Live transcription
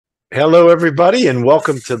Hello, everybody, and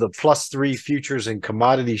welcome to the Plus3 Futures and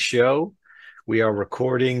Commodities Show. We are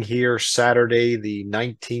recording here Saturday, the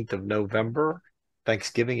 19th of November.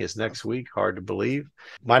 Thanksgiving is next week. Hard to believe.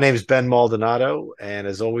 My name is Ben Maldonado, and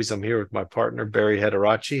as always, I'm here with my partner, Barry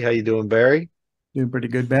Hederachi. How you doing, Barry? Doing pretty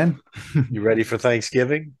good, Ben. You ready for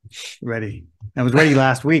Thanksgiving? Ready. I was ready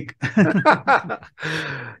last week.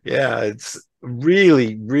 Yeah, it's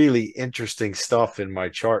really, really interesting stuff in my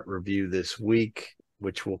chart review this week,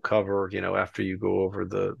 which we'll cover, after you go over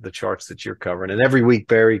the charts that you're covering. And every week,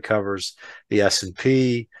 Barry covers the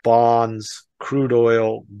S&P, bonds, crude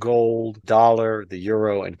oil, gold, dollar, the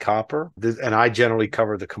euro, and copper. And I generally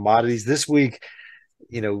cover the commodities. This week,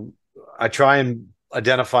 I try and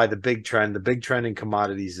identify the big trend. The big trend in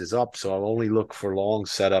commodities is up, so I'll only look for long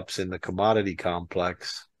setups in the commodity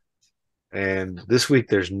complex. And this week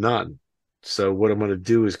there's none. So what I'm going to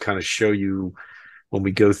do is kind of show you when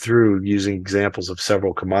we go through using examples of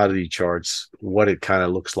several commodity charts, what it kind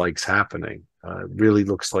of looks like is happening. It really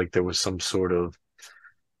looks like there was some sort of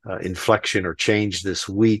inflection or change this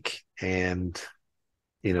week. And,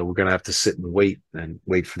 we're going to have to sit and wait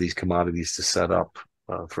for these commodities to set up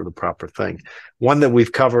for the proper thing. One that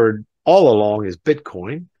we've covered all along is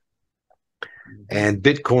Bitcoin. And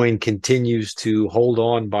Bitcoin continues to hold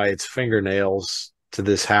on by its fingernails to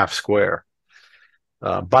this half square.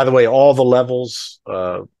 By the way, all the levels,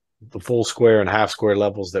 the full square and half square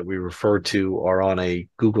levels that we refer to are on a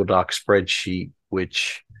Google Doc spreadsheet,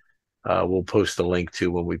 which we'll post a link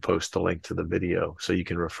to when we post the link to the video, so you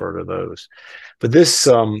can refer to those. But this,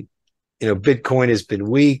 Bitcoin has been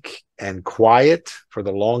weak and quiet for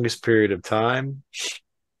the longest period of time.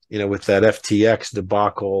 With that FTX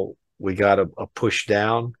debacle, we got a push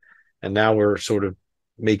down, and now we're sort of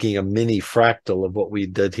making a mini fractal of what we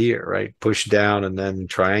did here, right? Push down and then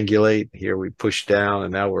triangulate. Here we push down,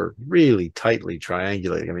 and now we're really tightly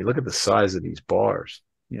triangulating. I mean, look at the size of these bars.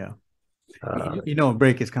 Yeah. A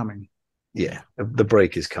break is coming. Yeah, the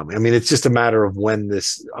break is coming. I mean, it's just a matter of when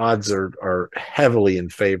this odds are heavily in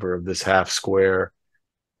favor of this half square,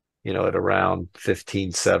 at around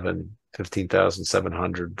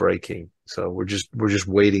 15,700 breaking. So we're just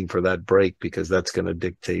waiting for that break, because that's going to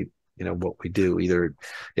dictate, what we do. Either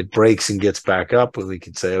it breaks and gets back up, and we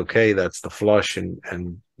can say, okay, that's the flush, and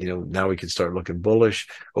now we can start looking bullish,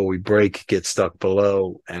 or we break, get stuck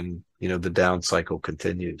below, and the down cycle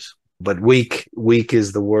continues. But weak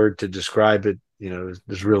is the word to describe it.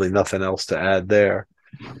 There's really nothing else to add there.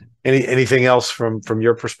 Anything else from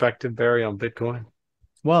your perspective, Barry, on Bitcoin?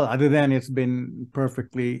 Well, other than it's been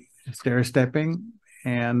perfectly stair-stepping.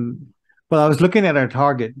 And I was looking at our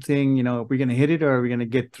target, seeing, are we going to hit it or are we going to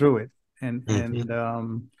get through it? And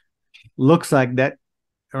looks like that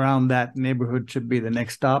around that neighborhood should be the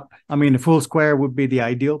next stop. I mean, the full square would be the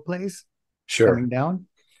ideal place. Sure. Coming down.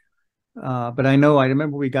 But I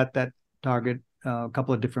remember we got that target a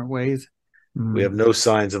couple of different ways. We have no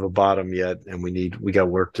signs of a bottom yet, and we got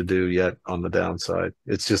work to do yet on the downside.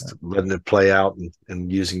 It's just letting it play out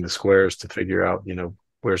and using the squares to figure out,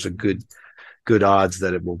 where's a good odds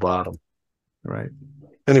that it will bottom. Right.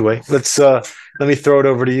 Anyway, let me throw it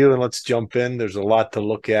over to you and let's jump in. There's a lot to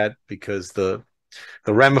look at, because the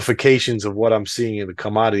ramifications of what I'm seeing in the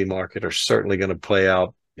commodity market are certainly going to play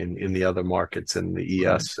out in the other markets, in the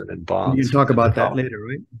ES and in bonds. You can talk about that later,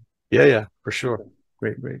 right? Yeah, for sure.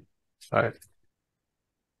 Great. All right.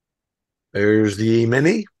 There's the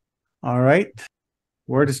mini. All right.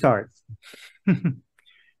 Where to start?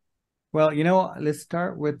 Well, let's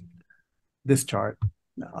start with this chart.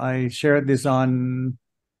 I shared this on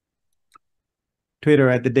Twitter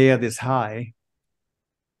at the day of this high.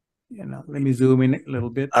 Let me zoom in a little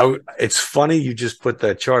bit. It's funny you just put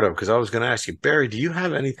that chart up, because I was going to ask you, Barry, do you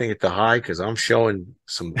have anything at the high? Because I'm showing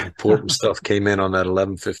some important stuff came in on that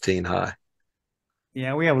 11:15 high.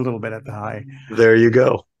 Yeah, we have a little bit at the high. There you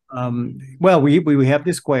go. Well, we have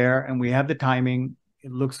the square and we have the timing.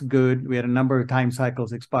 It looks good. We had a number of time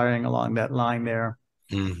cycles expiring along that line there.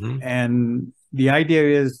 And the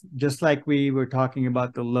idea is, just like we were talking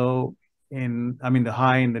about the the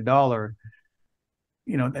high in the dollar,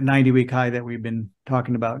 the 90-week high that we've been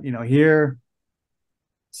talking about, here,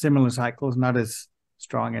 similar cycles, not as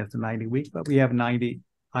strong as the 90-week, but we have 90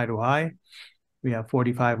 high to high. We have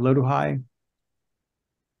 45 low to high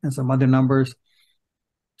and some other numbers.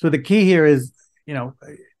 So the key here is,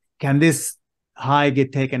 can this high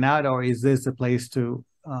get taken out, or is this a place to,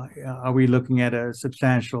 are we looking at a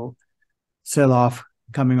substantial sell-off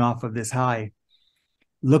coming off of this high?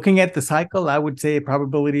 Looking at the cycle, I would say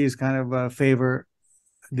probability is kind of favor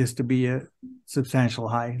this to be a substantial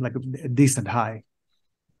high, like a decent high.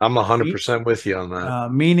 I'm 100% with you on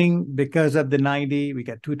that. Meaning because of the 90, we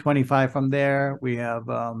got 225 from there. We have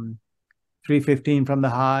 315 from the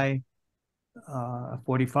high,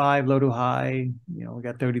 45 low to high. We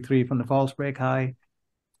got 33 from the false break high,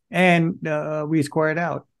 and we squared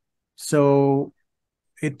out. So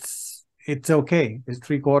it's okay. It's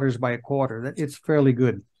 3/4 by a quarter. It's fairly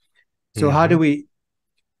good. So how do we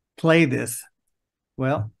play this?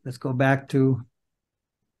 Well, let's go back to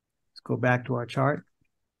our chart.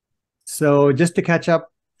 So just to catch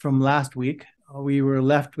up from last week, we were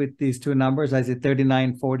left with these two numbers. I said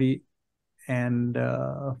 39.40 and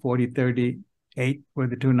 40.38 were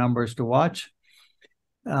the two numbers to watch.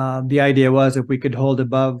 The idea was if we could hold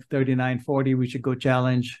above 39.40, we should go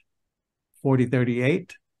challenge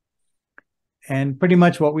 40.38. And pretty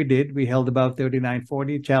much what we did, we held above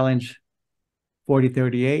 39.40, challenge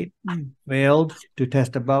 40.38, failed to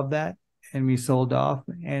test above that, and we sold off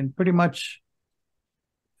and pretty much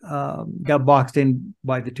got boxed in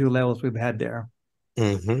by the two levels we've had there.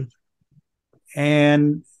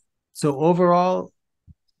 And so overall,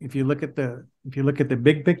 if you look at the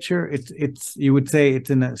big picture, it's you would say it's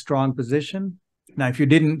in a strong position. Now, if you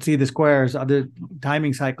didn't see the squares, other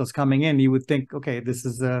timing cycles coming in, you would think, okay, this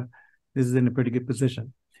is in a pretty good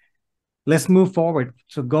position. Let's move forward.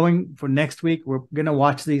 So going for next week, we're going to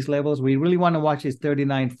watch these levels. We really want to watch this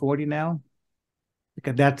 39.40 now,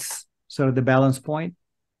 because that's sort of the balance point.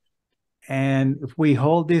 And if we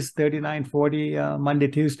hold this 39.40 Monday,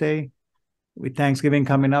 Tuesday, with Thanksgiving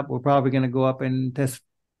coming up, we're probably going to go up and test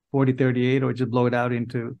 40.38 or just blow it out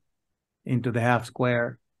into the half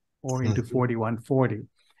square or into 41.40.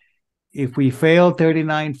 If we fail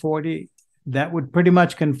 39.40, that would pretty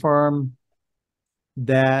much confirm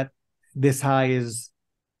that this high is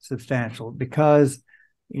substantial, because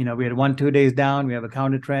we had 1-2 days down, we have a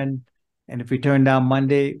counter trend, and if we turn down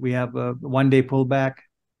Monday, we have a 1-day pullback.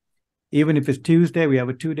 Even if it's Tuesday, we have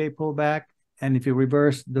a 2-day pullback, and if you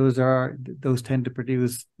reverse, those tend to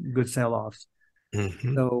produce good sell-offs.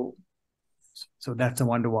 So that's a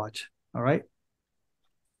one to watch. All right.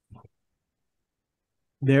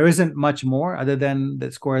 There isn't much more other than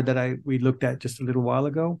the square that we looked at just a little while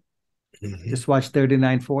ago. Just watch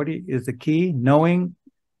 39.40 is the key. Knowing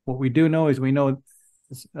what we do know is we know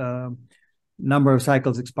number of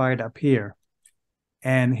cycles expired up here.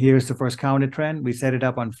 And here's the first counter trend. We set it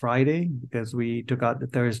up on Friday because we took out the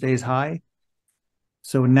Thursday's high.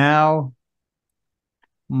 So now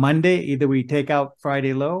Monday, either we take out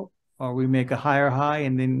Friday low or we make a higher high,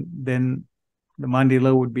 and then the Monday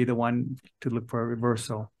low would be the one to look for a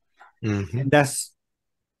reversal. And that's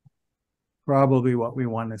probably what we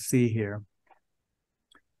want to see here.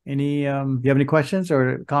 Do you have any questions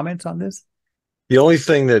or comments on this? The only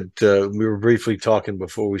thing that we were briefly talking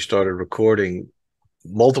before we started recording,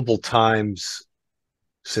 multiple times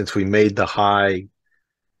since we made the high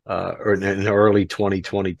or in early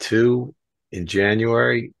 2022 in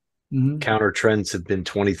January, counter trends have been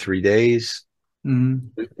 23 days.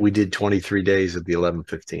 We did 23 days at the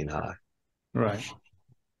 11.15 high. Right.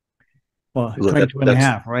 Well, 22 and a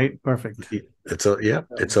half, right? Perfect. It's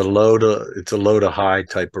a low to high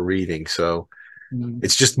type of reading. So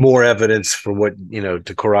it's just more evidence for what,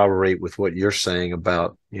 to corroborate with what you're saying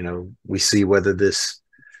about, we see whether this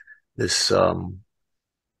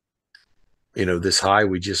high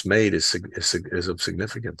we just made is of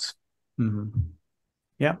significance.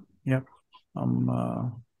 Yep.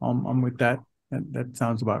 I'm with that. That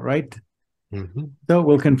sounds about right. So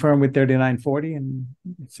we'll confirm with 39.40 and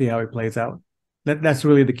see how it plays out. That's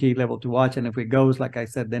really the key level to watch. And if it goes, like I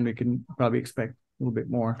said, then we can probably expect a little bit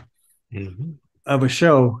more of a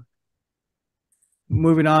show.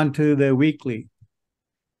 Moving on to the weekly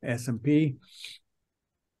S&P.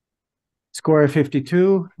 Square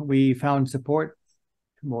 52, we found support.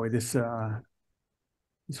 Boy, this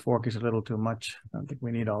fork is a little too much. I don't think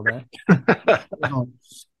we need all that.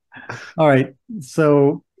 All right,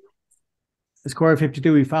 so the square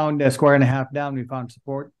 52, we found a square and a half down. We found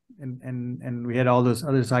support, and we had all those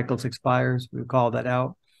other cycles expires. We called that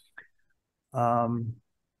out.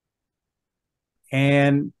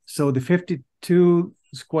 And so the 52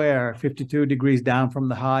 square, 52 degrees down from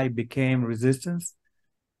the high, became resistance.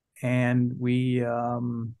 And we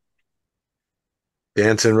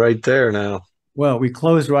dancing right there now. Well, we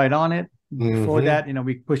closed right on it. Before that,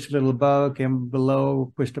 we pushed a little above, came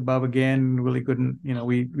below, pushed above again, really couldn't,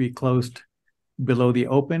 we closed below the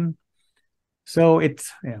open. So it's,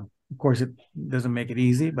 of course, it doesn't make it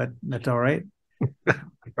easy, but that's all right.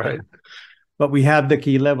 Right. But we have the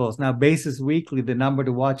key levels. Now, basis weekly, the number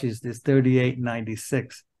to watch is this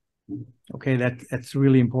 38.96. Okay, that's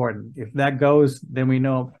really important. If that goes, then we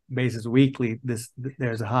know basis weekly,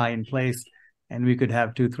 there's a high in place, and we could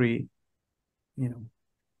have 2-3,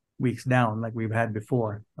 weeks down like we've had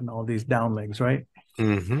before on all these down legs, right?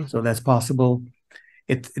 So that's possible.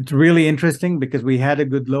 It's really interesting because we had a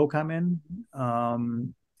good low come in,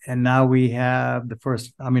 and now we have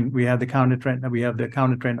we have the counter trend. We have the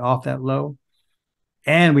counter trend off that low,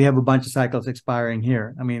 and we have a bunch of cycles expiring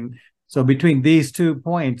here. So between these 2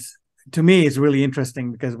 points, to me, it's really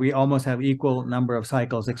interesting because we almost have equal number of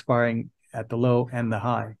cycles expiring at the low and the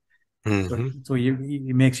high. So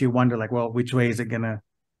it makes you wonder, like, well, which way is it gonna?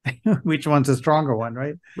 Which one's a stronger one,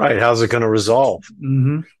 right? Right. How's it going to resolve?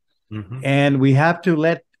 And we have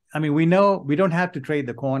to we know we don't have to trade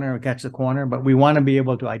the corner or catch the corner, but we want to be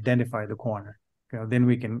able to identify the corner.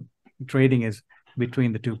 Then trading is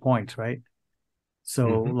between the 2 points, right?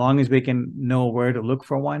 So long as we can know where to look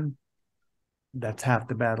for one, that's half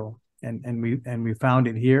the battle. And we found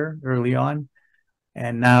it here early on,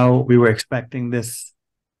 and now we were expecting this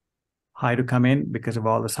high to come in because of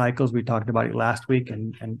all the cycles. We talked about it last week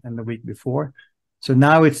and the week before. So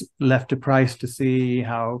now it's left to price to see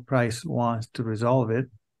how price wants to resolve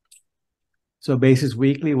it. So basis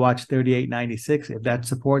weekly, watch 38.96. If that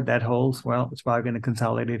support that holds, well, it's probably going to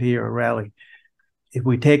consolidate here or rally. If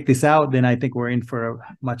we take this out, then I think we're in for a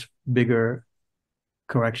much bigger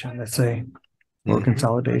correction, let's say, or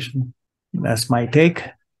consolidation. That's my take.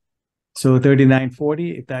 So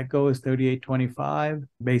 39.40, if that goes 38.25,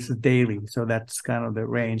 basis daily. So that's kind of the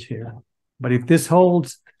range here. But if this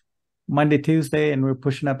holds Monday, Tuesday, and we're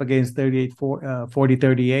pushing up against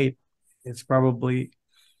 40.38, it's probably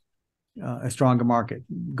a stronger market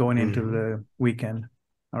going into the weekend.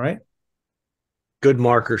 All right. Good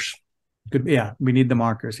markers. Good. Yeah, we need the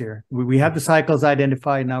markers here. We have the cycles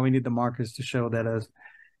identified. Now we need the markers to show that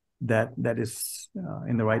that is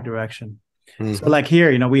in the right direction. So like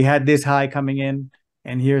here, we had this high coming in,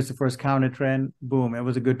 and here's the first counter trend. Boom, it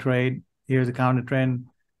was a good trade. Here's a counter trend.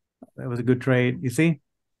 It was a good trade. You see?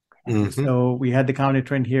 So we had the counter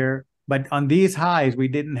trend here. But on these highs, we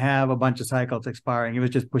didn't have a bunch of cycles expiring. It was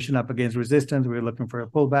just pushing up against resistance. We were looking for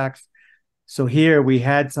pullbacks. So here we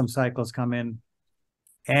had some cycles come in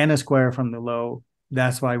and a square from the low.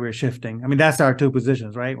 That's why we're shifting. That's our 2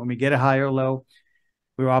 positions, right? When we get a higher low,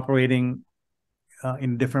 we're operating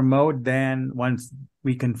in a different mode. Then once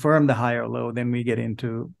we confirm the higher low, then we get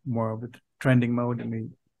into more of a trending mode and we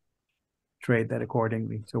trade that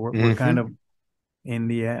accordingly. So we're kind of in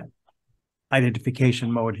the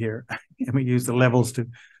identification mode here. And we use the levels to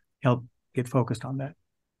help get focused on that.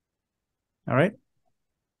 All right.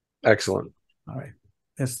 Excellent. All right.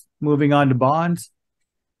 Let's moving on to bonds.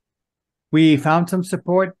 We found some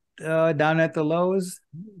support down at the lows.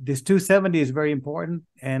 This 270 is very important.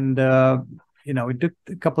 And, it took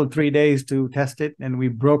a couple of 3 days to test it, and we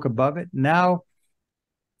broke above it. Now,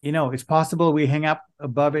 it's possible we hang up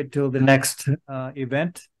above it till the next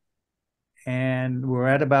event. And we're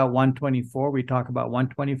at about 124. We talk about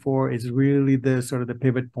 124 is really the sort of the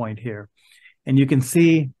pivot point here. And you can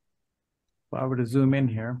see, if I were to zoom in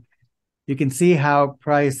here, you can see how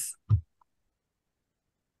price,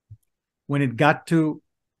 when it got to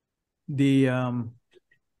the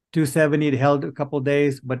 270, it held a couple of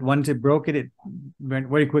days, but once it broke it, it went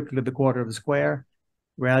very quickly to the quarter of the square,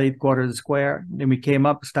 rallied quarter of the square. Then we came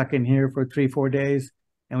up, stuck in here for 3-4 days,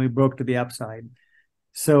 and we broke to the upside.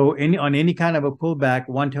 So on any kind of a pullback,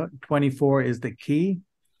 124 is the key.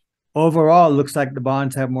 Overall, it looks like the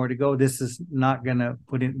bonds have more to go. This is not going to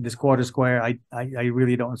put in this quarter square. I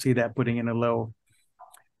really don't see that putting in a low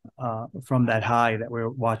from that high that we're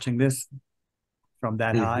watching this. From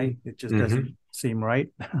that high, it just doesn't seem right.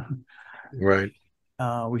 Right.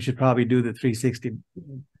 We should probably do the 360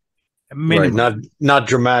 minimum. Right. Not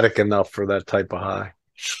dramatic enough for that type of high.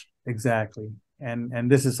 Exactly.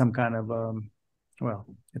 And this is some kind of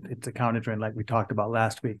it's a counter trend like we talked about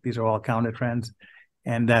last week. These are all counter trends,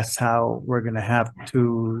 and that's how we're going to have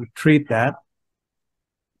to treat that.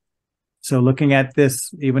 So looking at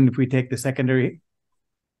this, even if we take the secondary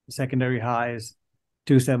highs,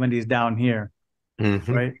 270 is down here,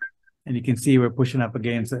 right? And you can see we're pushing up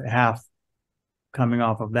against half coming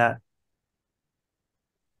off of that.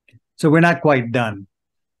 So we're not quite done.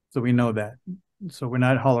 So we know that. So we're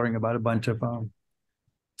not hollering about a bunch of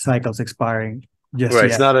cycles expiring just right.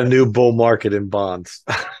 yet. It's not a new bull market in bonds.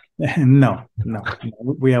 No.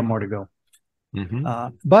 We have more to go.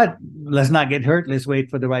 But let's not get hurt. Let's wait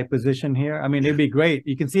for the right position here. It'd be great.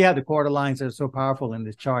 You can see how the quarter lines are so powerful in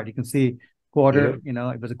this chart. You can see quarter,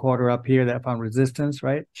 it was a quarter up here that found resistance,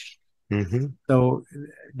 right? So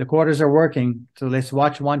the quarters are working. So let's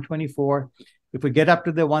watch 124. if we get up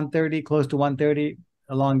to the 130, close to 130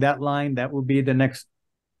 along that line, that will be the next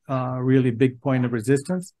really big point of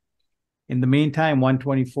resistance. In the meantime,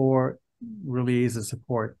 124 really is a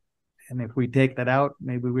support. And if we take that out,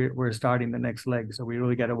 maybe we're starting the next leg. So we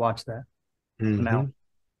really got to watch that for now.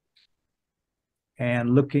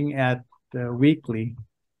 And looking at the weekly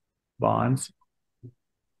bonds,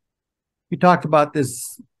 we talked about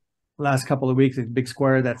this last couple of weeks. It's a big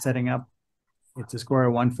square that's setting up. It's a square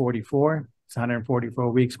of 144. It's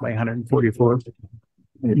 144 weeks by 144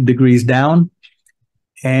 degrees down.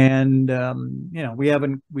 And,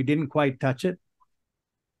 we didn't quite touch it.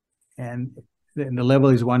 And the level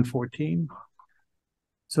is 114.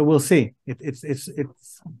 So we'll see. It's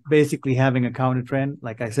basically having a counter trend.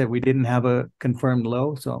 Like I said, we didn't have a confirmed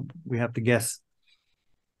low, so we have to guess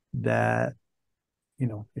that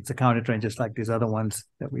it's a counter trend, just like these other ones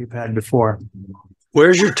that we've had before.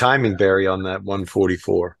 Where's your timing, Barry, on that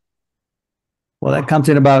 144? Well, that comes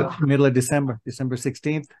in about middle of December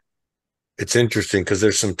 16th. It's interesting because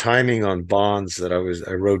there's some timing on bonds that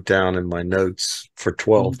I wrote down in my notes for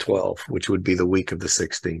 12/12, which would be the week of the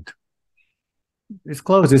 16th. It's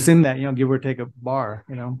close. It's in that, give or take a bar,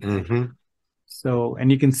 So,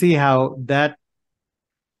 and you can see how that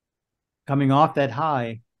coming off that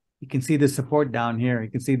high, you can see the support down here. You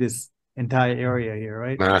can see this entire area here,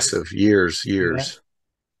 right? Massive. Years. Yeah.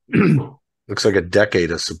 Looks like a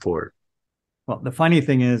decade of support. Well, the funny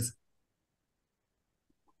thing is,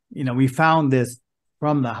 we found this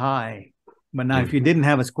from the high, but now if you didn't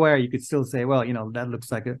have a square, you could still say, well, that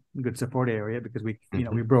looks like a good support area because we,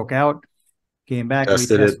 we broke out, came back,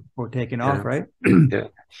 tested we it tested before taking off, right? Yeah.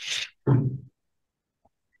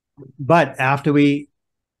 But after we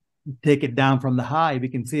take it down from the high, we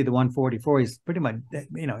can see the 144 is pretty much,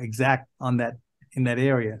 exact on that, in that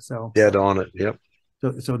area. So dead on it. Yep.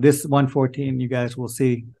 So this 114, you guys will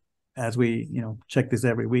see as we, check this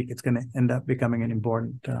every week, it's going to end up becoming an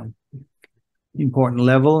important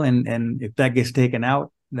level. And if that gets taken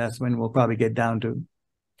out, that's when we'll probably get down to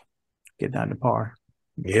par.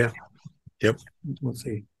 Yeah. Yep. We'll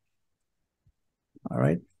see. All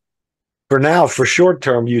right. For now, for short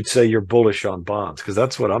term, you'd say you're bullish on bonds because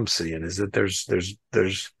that's what I'm seeing is that there's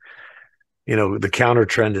the counter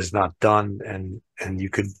trend is not done, and you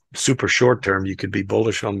could super short term you could be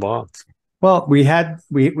bullish on bonds. Well, we had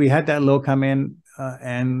that low come in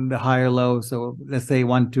and the higher low. So let's say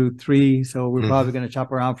 1, 2, 3. So we're probably going to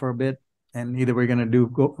chop around for a bit, and either we're going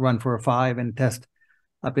to run for a 5 and test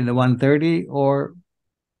up in the 130, or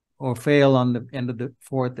fail on the end of the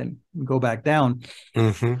fourth and go back down.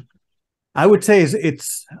 I would say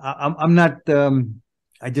I'm not.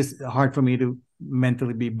 I just hard for me to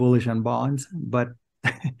mentally be bullish on bonds, but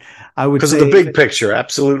I would because say of the big picture.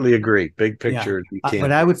 Absolutely agree. Big picture. Yeah.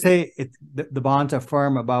 But I would say the bonds are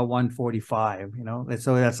firm about 145.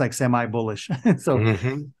 So that's like semi bullish. So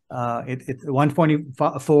it's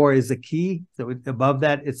 144 is the key. So above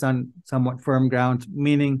that, it's on somewhat firm ground,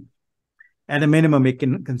 meaning at a minimum it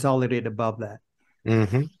can consolidate above that. All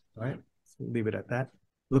right. So leave it at that.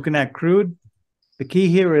 Looking at crude, the key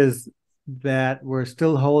here is that we're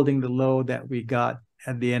still holding the low that we got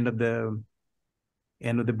at the end of the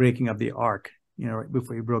breaking of the arc, right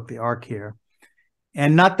before we broke the arc here.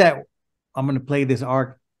 And not that I'm going to play this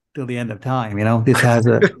arc till the end of time. This has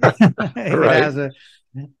a right. It has a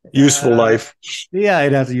useful life. Yeah,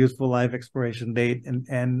 it has a useful life expiration date,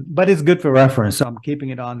 but it's good for reference. So I'm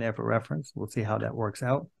keeping it on there for reference. We'll see how that works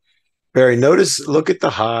out. Barry, look at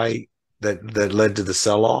the high that led to the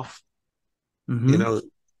sell-off.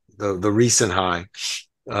 The recent high,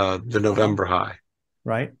 the November high.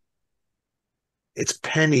 Right. It's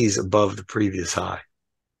pennies above the previous high.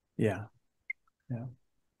 Yeah.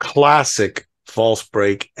 Classic false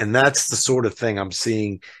break. And that's the sort of thing I'm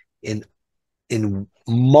seeing in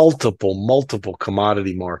multiple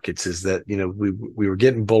commodity markets, is that, we were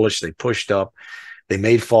getting bullish. They pushed up, they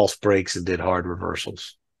made false breaks and did hard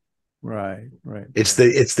reversals. Right. It's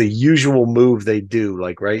the usual move they do.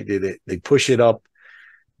 Like, right. They push it up,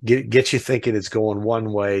 get you thinking it's going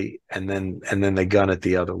one way, and then they gun it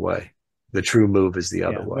the other way. The true move is the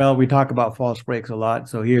other way. Well, we talk about false breaks a lot.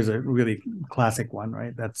 So here's a really classic one,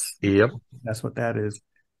 right? That's what that is.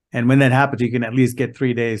 And when that happens, you can at least get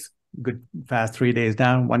 3 days, good, fast 3 days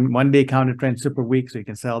down. One day counter trend super weak. So you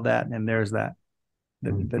can sell that. And there's that,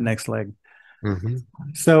 the next leg.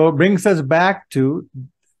 So it brings us back to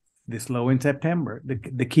this low in September.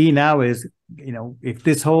 The key now is, if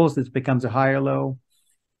this holds, this becomes a higher low,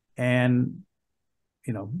 and,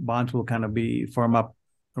 bonds will kind of be firm up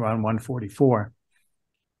around 144.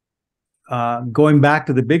 Going back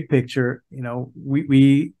to the big picture,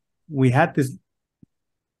 we had this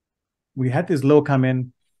we had this low come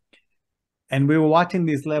in, and we were watching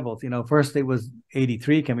these levels. First it was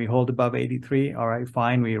 83. Can we hold above 83? All right,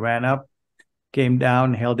 fine. We ran up, came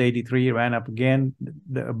down, held 83, ran up again.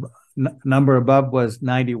 The number above was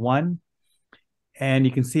 91. And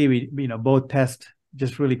you can see we, both tests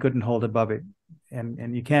just really couldn't hold above it.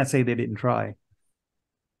 And you can't say they didn't try.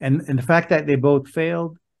 And the fact that they both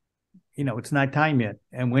failed, it's not time yet.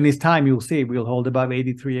 And when it's time, you'll see we'll hold above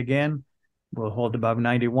 83 again. We'll hold above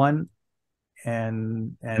 91.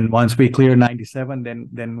 And once we clear 97,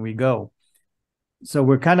 then we go. So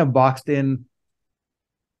we're kind of boxed in.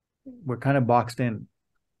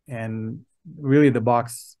 And really the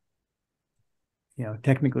box,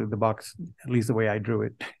 technically the box, at least the way I drew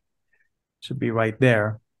it, should be right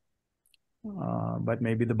there. But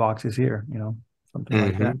maybe the box is here, something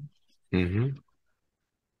like that.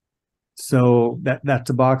 So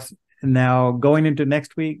that's a box. Now going into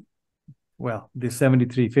next week, well, the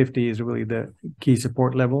 73.50 is really the key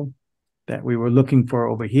support level that we were looking for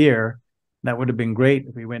over here. That would have been great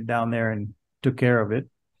if we went down there and took care of it.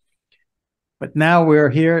 But now we're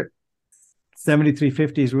here.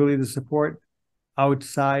 73.50 is really the support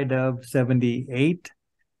outside of 78.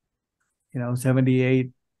 78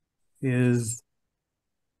 is,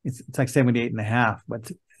 it's like 78 and a half, but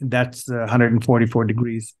that's 144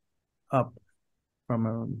 degrees up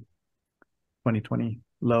from 2020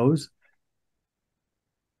 lows.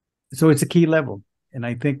 So it's a key level. And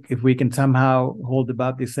I think if we can somehow hold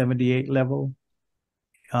above the 78 level,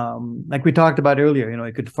 like we talked about earlier,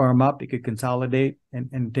 it could firm up, it could consolidate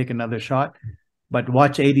and take another shot. But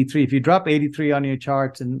watch 83. If you drop 83 on your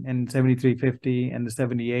charts and 73.50 and the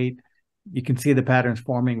 78, you can see the patterns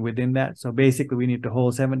forming within that. So basically, we need to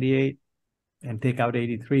hold 78 and take out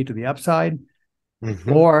 83 to the upside.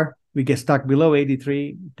 Or we get stuck below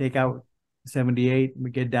 83, take out 78, we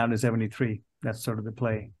get down to 73. That's sort of the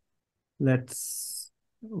play. Let's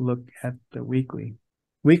look at the weekly.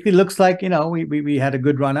 Weekly looks like, we had a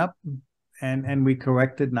good run up and we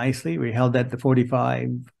corrected nicely. We held at the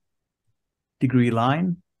 45-degree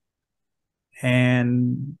line.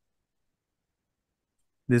 And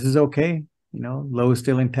this is okay. Low is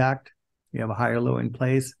still intact. We have a higher low in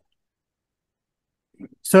place.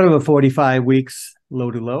 Sort of a 45 weeks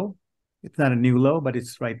low to low. It's not a new low, but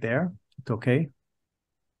it's right there. It's okay.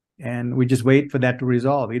 And we just wait for that to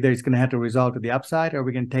resolve. Either it's going to have to resolve to the upside, or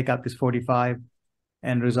we're going to take out this 45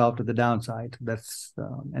 and resolve to the downside. That's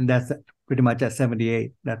pretty much at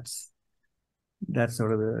 78. That's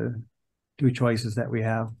sort of the two choices that we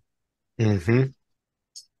have.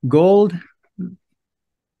 Gold,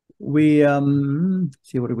 we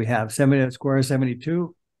see, what do we have? Square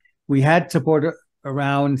 72. We had support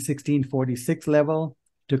around 1646 level,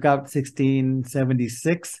 took out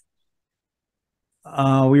 1676.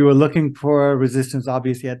 We were looking for resistance,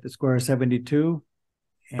 obviously, at the square 72.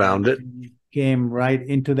 Found it. Came right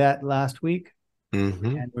into that last week.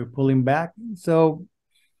 And we're pulling back. So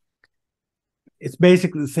it's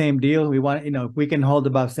basically the same deal. We want, if we can hold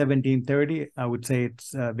above 1730, I would say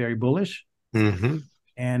it's very bullish.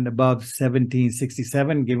 And above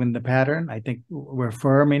 1767, given the pattern, I think we're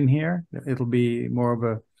firm in here. It'll be more of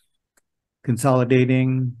a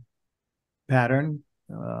consolidating pattern,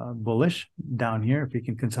 bullish down here if we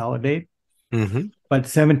can consolidate. But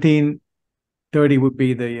 1730 would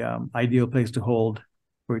be the ideal place to hold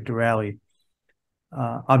for it to rally.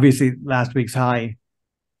 Obviously, last week's high,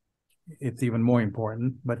 it's even more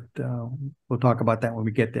important, but we'll talk about that when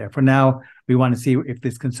we get there. For now, we want to see if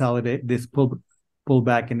this pull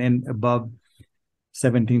back and end above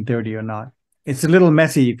 1730 or not. It's a little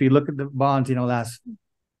messy. If you look at the bonds, last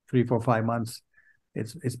 3, 4, 5 months,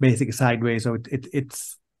 it's basically sideways. So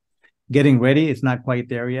it's getting ready. It's not quite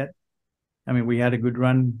there yet. I mean, we had a good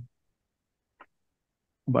run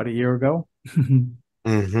about a year ago.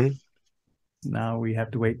 Now we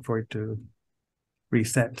have to wait for it to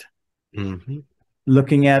reset.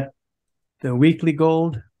 Looking at the weekly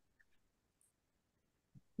gold,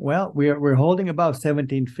 well, we're holding above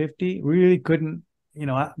 1750. Really couldn't,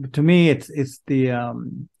 to me, it's the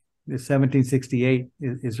 1768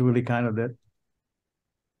 is really kind of the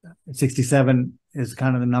 67 is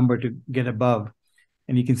kind of the number to get above.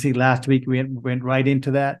 And you can see last week we went right into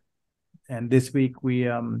that. And this week we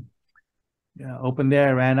opened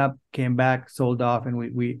there, ran up, came back, sold off, and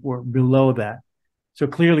we were below that. So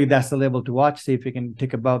clearly that's the level to watch, see if we can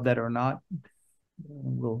tick above that or not.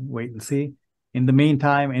 We'll wait and see. In the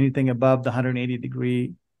meantime, anything above the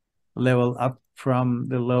 180-degree level up from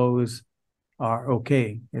the lows are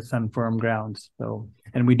okay. It's on firm grounds. So,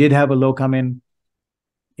 and we did have a low come in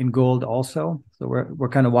gold also. So we're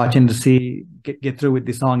kind of watching to see, get through with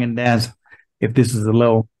the song and dance if this is a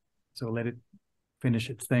low. So let it finish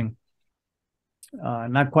its thing.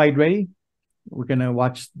 Not quite ready. We're going to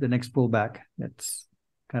watch the next pullback. That's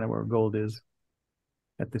kind of where gold is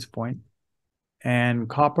at this point. And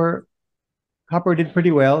copper did pretty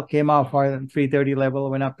well. Came off our 330 level,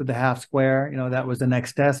 went up to the half square. You know, that was the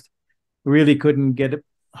next test. Really couldn't get it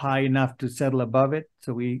high enough to settle above it.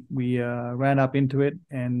 So we ran up into it,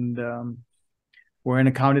 and we're in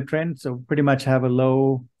a counter trend. So pretty much have a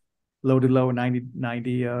low to low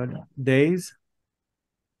 90 days.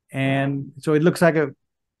 And so it looks like a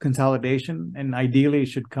consolidation, and ideally it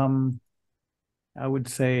should come, I would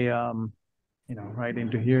say, right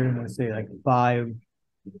into here. Let's say like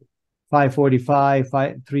 545,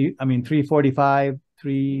 345,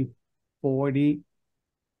 340,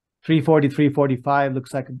 345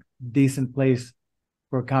 looks like a decent place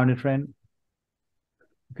for a counter trend.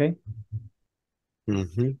 Okay.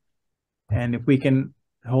 Mm-hmm. And if we can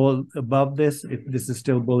hold above this, this is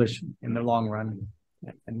still bullish in the long run,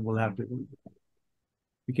 and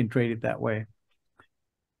we can trade it that way.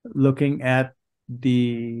 Looking at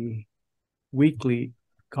the weekly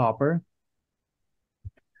copper,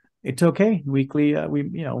 it's okay. Weekly,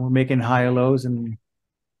 we're making higher lows and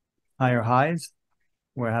higher highs.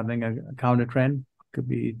 We're having a counter trend. Could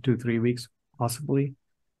be 2-3 weeks possibly,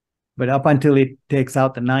 but up until it takes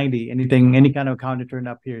out the 90, any kind of counter trend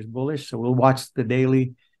up here is bullish. So we'll watch the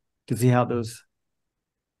daily to see how those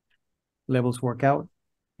levels work out.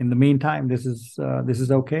 In the meantime, this is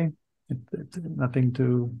okay. It's nothing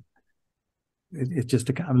to. It's just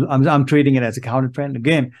I'm treating it as a counter trend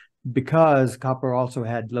again, because copper also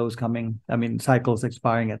had lows coming. I mean, cycles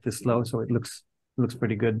expiring at this low, so it looks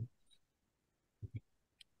pretty good.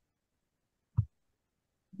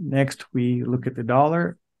 Next, we look at the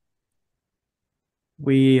dollar.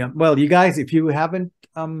 You guys, if you haven't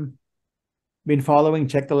been following,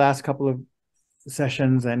 check the last couple of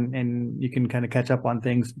sessions, and you can kind of catch up on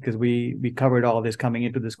things, because we covered all this coming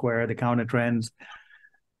into the square, the counter trends,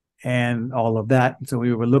 and all of that. So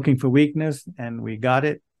we were looking for weakness, and we got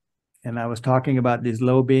it. And I was talking about this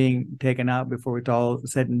low being taken out before it's all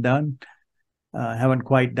said and done. Haven't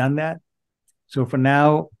quite done that. So for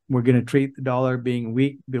now, we're going to treat the dollar being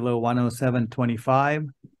weak below 107.25.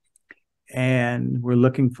 And we're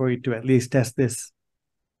looking for it to at least test this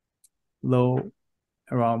low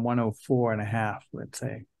around 104.5, let's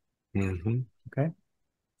say. Mm-hmm. Okay.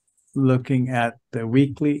 Looking at the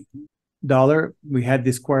weekly dollar, we had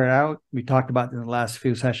this square out. We talked about it in the last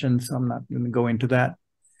few sessions, so I'm not going to go into that.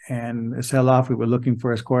 And a sell-off, we were looking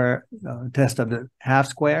for a square test of the half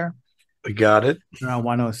square. We got it. Around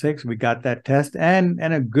 106. We got that test and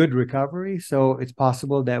a good recovery. So it's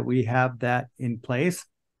possible that we have that in place.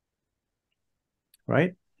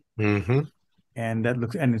 Right? Mm-hmm. And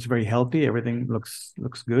it's very healthy. Everything looks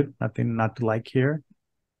good. Nothing not to like here.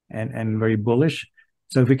 And very bullish.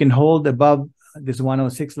 So if we can hold above this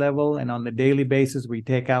 106 level, and on the daily basis we're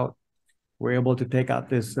able to take out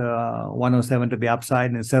this 107 to the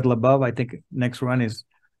upside and settle above, I think next run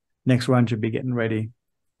should be getting ready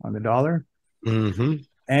on the dollar. Mm-hmm.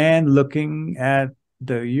 And looking at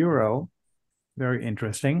the euro, very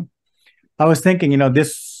interesting. I was thinking,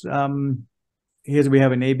 this here's we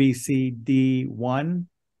have an A, B, C, D, 1,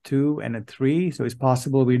 2, and a 3. So it's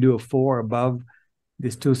possible we do a 4 above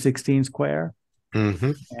this 216 square.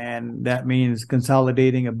 Mm-hmm. And that means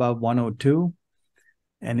consolidating above 102.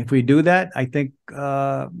 And if we do that, I think,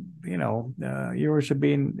 euro should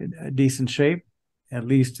be in a decent shape, at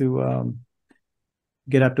least to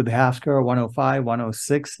get up to the half square, 105,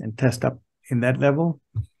 106, and test up in that level.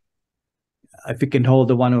 If we can hold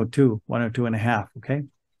the 102 and a half, okay?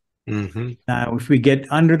 Mm-hmm. Now, if we get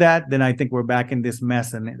under that, then I think we're back in this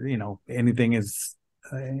mess, and everything's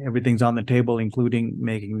on the table, including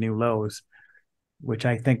making new lows, which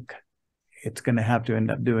I think it's going to have to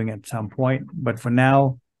end up doing at some point. But for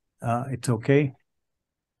now, it's okay.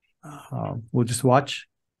 We'll just watch,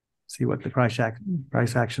 see what the price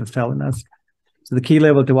action is telling us. So the key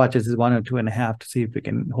level to watch is 102.5 to see if we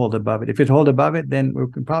can hold above it. If it hold above it, then we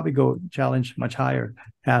can probably go challenge much higher,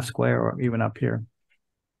 half square or even up here.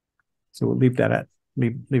 So we'll leave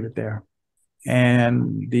it there.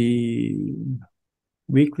 And the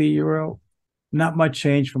weekly euro, not much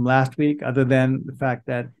change from last week, other than the fact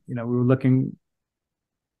that we were looking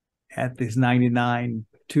at this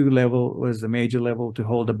 99.2 level was the major level to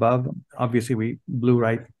hold above. Obviously, we blew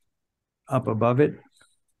right up above it.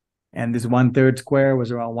 And this 1/3 square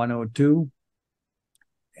was around 102.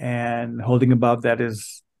 And holding above that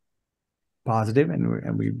is positive,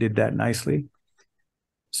 and we did that nicely.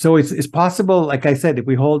 So it's possible, like I said, if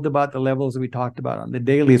we hold about the levels we talked about on the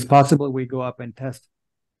daily, it's possible we go up and test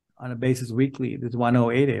on a basis weekly, this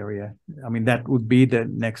 108 area. I mean, that would be the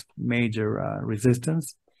next major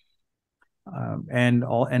resistance, and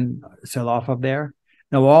sell off of there.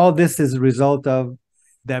 Now, all this is a result of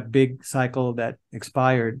that big cycle that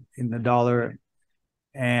expired in the dollar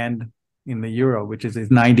and in the euro, which is this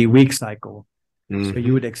 90-week cycle. So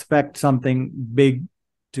you would expect something big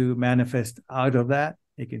to manifest out of that.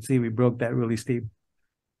 You can see we broke that really steep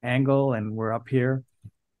angle and we're up here.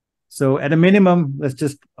 So at a minimum, let's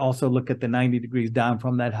just also look at the 90 degrees down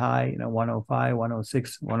from that high, 105,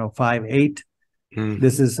 106, 105.8.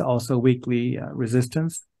 This is also weekly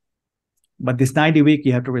resistance. But this 90-week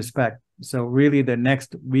you have to respect. So really the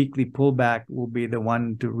next weekly pullback will be the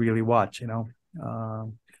one to really watch,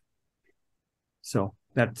 so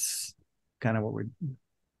that's kind of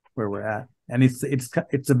where we're at. And it's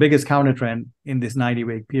the biggest counter trend in this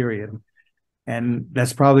 90-week period. And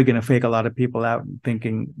that's probably going to fake a lot of people out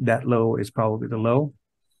thinking that low is probably the low.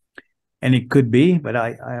 And it could be, but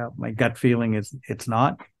my gut feeling is it's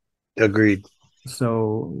not. Agreed.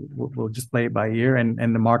 So we'll just play it by ear, and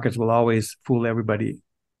the markets will always fool everybody,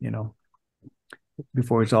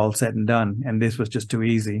 before it's all said and done. And this was just too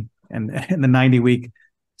easy. And the 90-week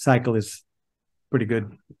cycle is pretty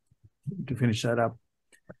good to finish that up.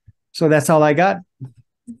 So that's all I got.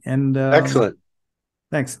 And excellent.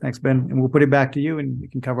 Thanks, Ben. And we'll put it back to you, and we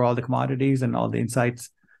can cover all the commodities and all the insights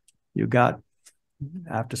you got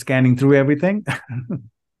after scanning through everything.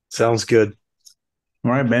 Sounds good.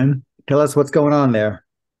 All right, Ben. Tell us what's going on there.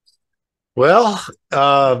 Well,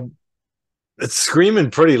 it's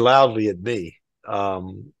screaming pretty loudly at me.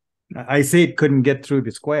 I see it couldn't get through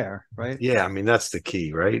the square, right? Yeah, I mean, that's the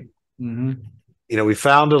key, right? We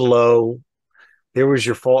found a low. There was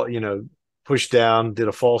your fault, pushed down, did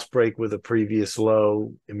a false break with a previous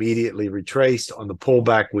low, immediately retraced. On the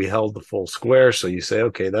pullback, we held the full square. So you say,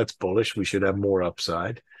 okay, that's bullish. We should have more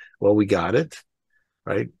upside. Well, we got it,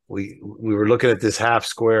 right? We were looking at this half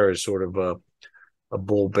square as sort of a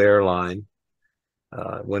bull bear line.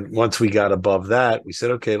 Once we got above that, we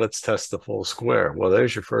said, okay, let's test the full square. Well,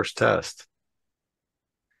 there's your first test.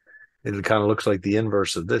 It kind of looks like the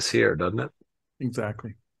inverse of this here, doesn't it?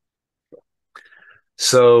 Exactly.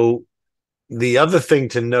 So the other thing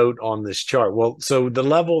to note on this chart, so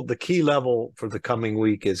the key level for the coming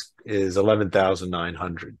week is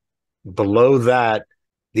 11,900. Below that,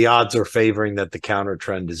 the odds are favoring that the counter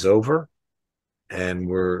trend is over, and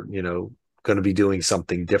we're, going to be doing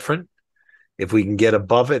something different. If we can get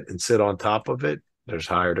above it and sit on top of it, there's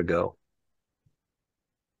higher to go.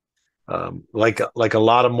 Like a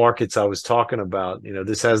lot of markets I was talking about,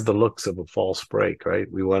 this has the looks of a false break,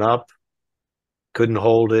 right? We went up, couldn't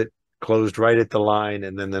hold it, closed right at the line,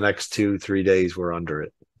 and then the next 2-3 days we're under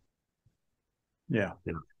it. Yeah.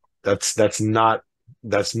 That's not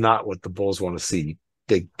what the bulls want to see.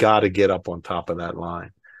 They got to get up on top of that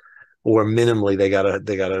line, or minimally they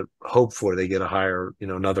gotta hope for they get a higher,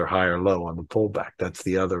 another higher low on the pullback. That's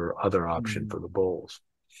the other option for the bulls.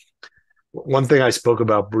 One thing I spoke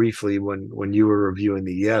about briefly when you were reviewing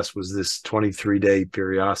the ES was this 23-day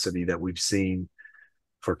periodicity that we've seen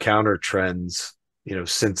for counter trends,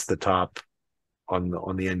 since the top on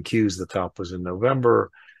the NQs. The top was in November.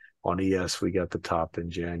 On ES, we got the top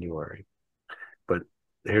in January. But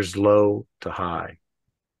here's low to high,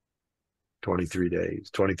 23 days,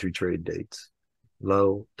 23 trade dates.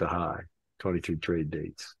 Low to high, 23 trade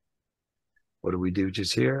dates. What do we do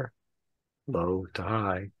just here? Low to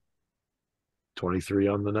high, 23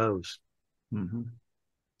 on the nose.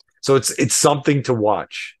 So it's something to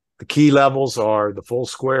watch. The key levels are the full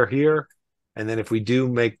square here, and then if we do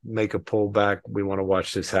make a pullback, we want to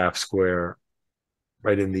watch this half square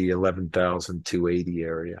right in the 11,280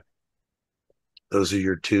 area. Those are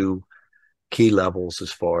your two key levels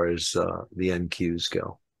as far as the NQs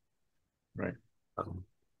go. Right.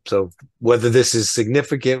 So whether this is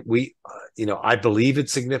significant, I believe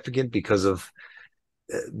it's significant because of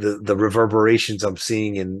the reverberations I'm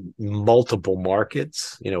seeing in multiple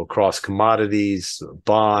markets, across commodities,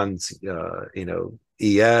 bonds,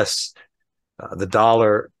 ES, the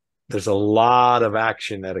dollar. There's a lot of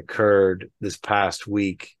action that occurred this past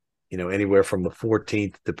week, anywhere from the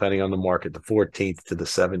 14th, depending on the market, the 14th to the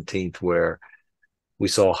 17th, where we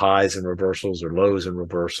saw highs and reversals or lows and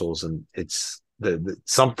reversals. And it's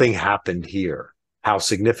something happened here. How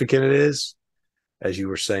significant it is, as you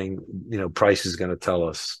were saying, price is going to tell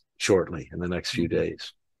us shortly in the next few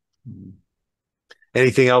days.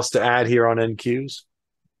 Anything else to add here on NQs?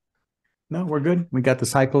 No, we're good. We got the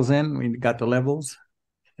cycles in. We got the levels.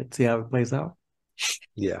 Let's see how it plays out.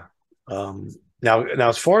 Yeah. Now,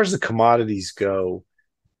 as far as the commodities go,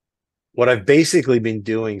 what I've basically been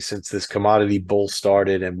doing since this commodity bull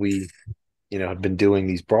started, and we, have been doing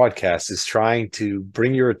these broadcasts, is trying to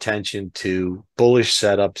bring your attention to bullish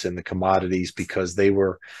setups in the commodities because they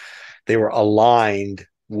were aligned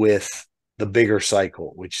with the bigger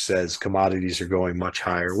cycle, which says commodities are going much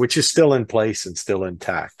higher, which is still in place and still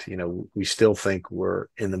intact. We still think we're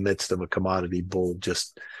in the midst of a commodity bull,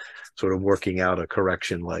 just sort of working out a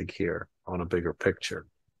correction leg here on a bigger picture.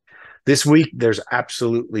 This week, there's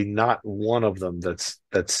absolutely not one of them that's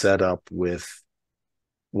set up with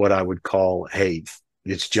what I would call, hey,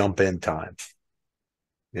 it's jump in time.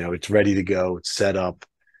 It's ready to go. It's set up.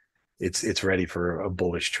 It's ready for a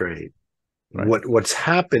bullish trade. Right. What's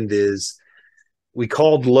happened is we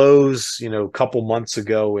called lows, a couple months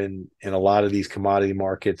ago in a lot of these commodity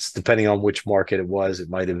markets, depending on which market it was. It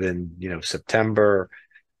might have been, September,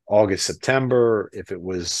 August, September. If that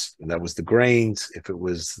was the grains, if it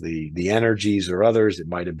was the energies or others, it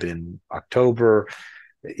might have been October.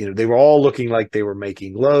 They were all looking like they were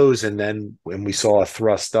making lows. And then when we saw a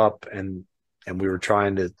thrust up and we were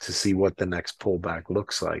trying to see what the next pullback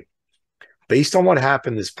looks like. Based on what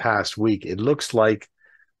happened this past week, it looks like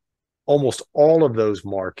almost all of those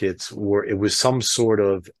markets it was some sort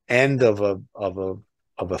of end of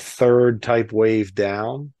a third type wave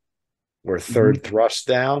down or a third thrust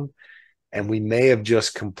down. And we may have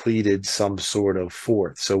just completed some sort of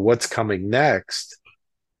fourth. So what's coming next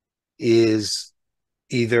is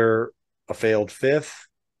either a failed fifth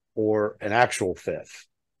or an actual fifth.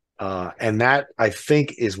 And that, I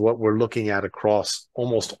think, is what we're looking at across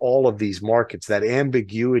almost all of these markets. That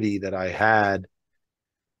ambiguity that I had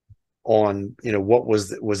on, what was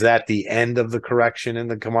that the end of the correction in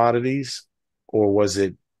the commodities, or was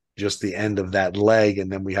it just the end of that leg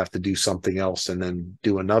and then we have to do something else and then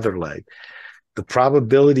do another leg? The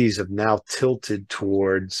probabilities have now tilted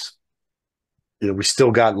towards, we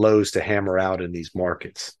still got lows to hammer out in these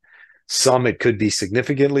markets. Some it could be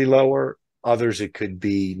significantly lower. Others, it could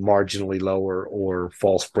be marginally lower or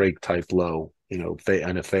false break type low,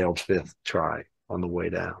 and a failed fifth try on the way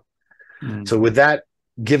down. So with that,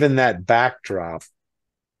 given that backdrop,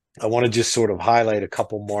 I want to just sort of highlight a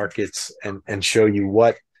couple markets and show you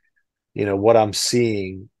what I'm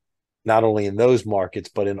seeing, not only in those markets,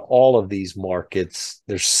 but in all of these markets.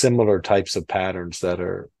 There's similar types of patterns that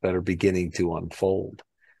are beginning to unfold.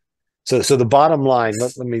 So the bottom line,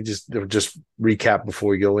 let me just recap before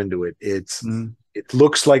we go into it. It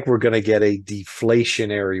looks like we're going to get a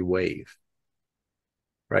deflationary wave,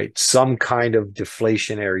 right? Some kind of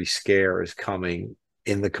deflationary scare is coming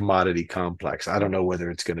in the commodity complex. I don't know whether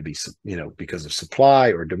it's going to be, because of supply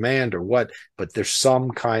or demand or what, but there's some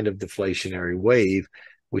kind of deflationary wave,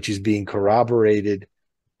 which is being corroborated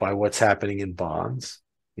by what's happening in bonds.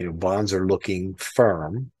 Bonds are looking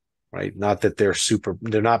firm, right? Not that they're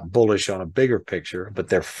not bullish on a bigger picture, but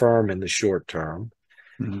they're firm in the short term,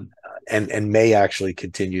 and may actually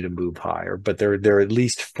continue to move higher, but they're at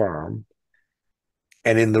least firm.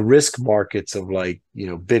 And in the risk markets of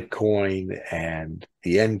Bitcoin and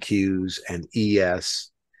the NQs and ES,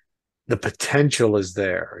 the potential is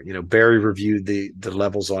there. Barry reviewed the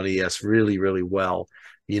levels on ES really, really well.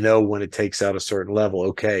 When it takes out a certain level,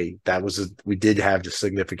 okay, we did have a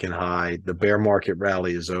significant high. The bear market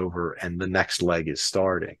rally is over and the next leg is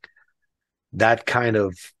starting. That kind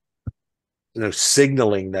of,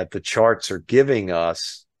 signaling that the charts are giving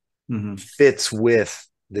us fits with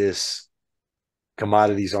this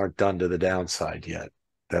commodities aren't done to the downside yet.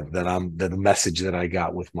 The message that I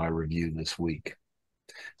got with my review this week.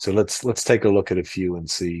 So let's take a look at a few and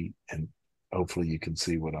see, and hopefully you can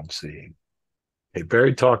see what I'm seeing. Okay,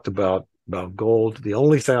 Barry talked about gold. The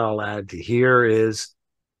only thing I'll add to here is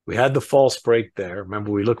we had the false break there.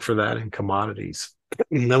 Remember, we look for that in commodities.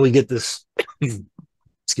 And then we get this,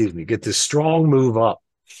 get this strong move up.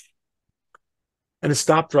 And it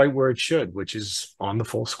stopped right where it should, which is on the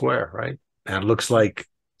full square, right? And it looks like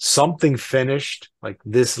something finished, like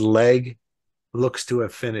this leg looks to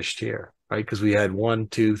have finished here, right? Because we had 1,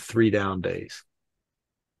 2, 3 down days.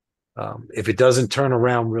 If it doesn't turn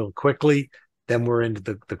around real quickly, then we're into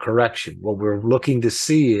the correction. What we're looking to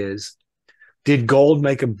see is, did gold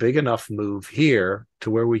make a big enough move here to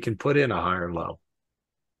where we can put in a higher low?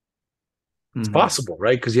 It's possible,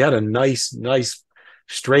 right? Because you had a nice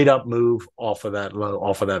straight up move off of that low,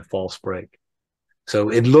 off of that false break. So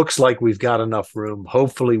it looks like we've got enough room.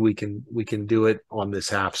 Hopefully we can do it on this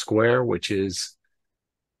half square, which is,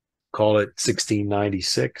 call it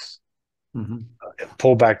 1696.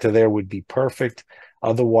 Pull back to there would be perfect.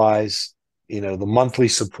 Otherwise, the monthly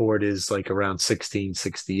support is like around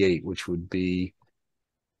 1668, which would be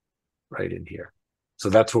right in here. So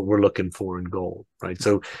that's what we're looking for in gold, right?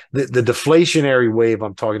 So the deflationary wave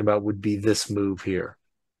I'm talking about would be this move here,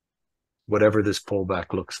 whatever this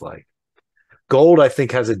pullback looks like. Gold, I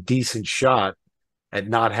think, has a decent shot at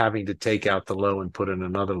not having to take out the low and put in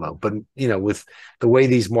another low. But, with the way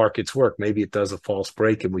these markets work, maybe it does a false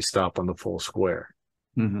break and we stop on the full square.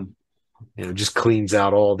 Just cleans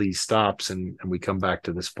out all these stops and we come back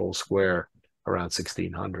to this full square around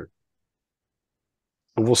 1600.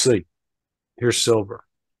 But we'll see. Here's silver.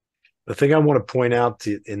 The thing I want to point out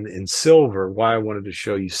in silver, why I wanted to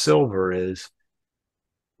show you silver, is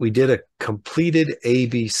we did a completed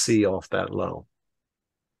ABC off that low.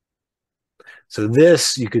 So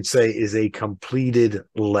this, you could say, is a completed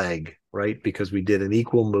leg, right? Because we did an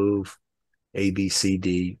equal move, A, B, C,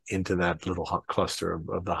 D, into that little cluster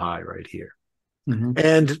of the high right here.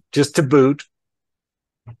 And just to boot,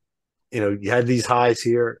 you had these highs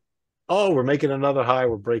here. Oh, we're making another high.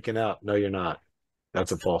 We're breaking out. No, you're not.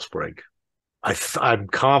 That's a false break. I'm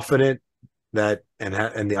confident that, and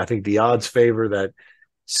I think the odds favor that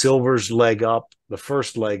silver's leg up, the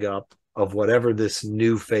first leg up of whatever this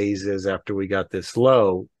new phase is after we got this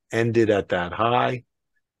low, ended at that high,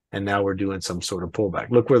 and now we're doing some sort of pullback.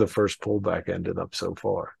 Look where the first pullback ended up so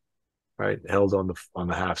far, right? Held on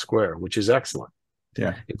the half square, which is excellent.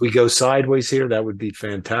 Yeah. If we go sideways here, that would be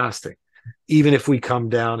fantastic. Even if we come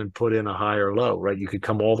down and put in a higher low, right? You could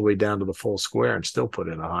come all the way down to the full square and still put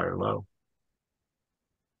in a higher low.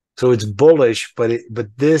 So it's bullish, but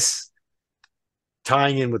this,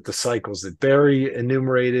 tying in with the cycles that Barry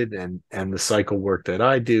enumerated and the cycle work that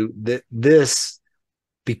I do, that this,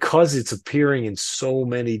 because it's appearing in so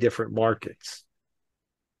many different markets,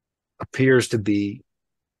 appears to be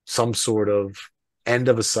some sort of end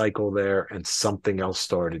of a cycle there and something else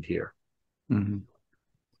started here.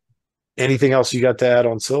 Anything else you got to add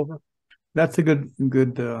on silver? That's a good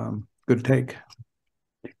take.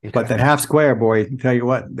 Okay. But that half square, boy, I tell you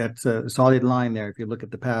what, that's a solid line there if you look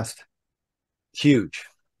at the past. Huge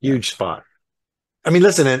spot. I mean,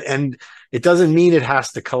 listen, and it doesn't mean it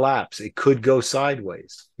has to collapse. It could go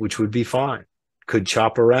sideways, which would be fine. Could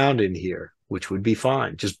chop around in here, which would be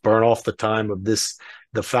fine. Just burn off the time of this,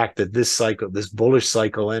 the fact that this bullish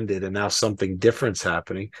cycle ended and now something different's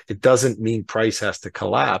happening. It doesn't mean price has to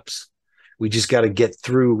collapse. We just got to get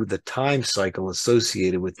through the time cycle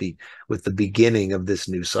associated with the beginning of this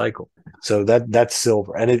new cycle. So that's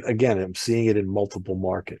silver. And again, I'm seeing it in multiple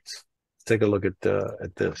markets. Take a look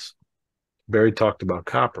at this. Barry talked about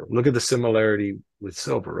copper. Look at the similarity with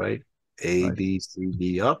silver, right? A, right. B, C,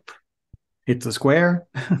 D up. Hits the square.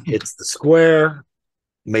 Hits the square.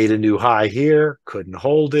 Made a new high here. Couldn't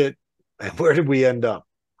hold it. And where did we end up?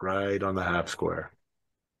 Right on the half square.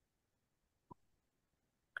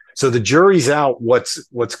 So the jury's out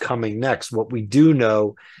what's coming next. What we do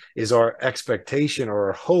know is our expectation or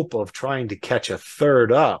our hope of trying to catch a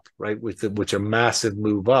third up, right, which a massive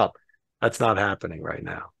move up. That's not happening right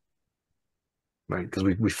now, right? Because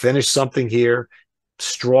we finished something here,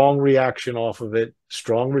 strong reaction off of it,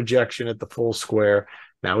 strong rejection at the full square.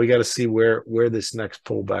 Now we got to see where this next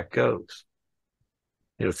pullback goes.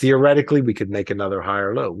 Theoretically, we could make another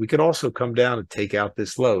higher low. We could also come down and take out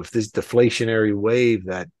this low. If this deflationary wave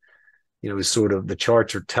that, is sort of the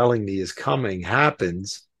charts are telling me is coming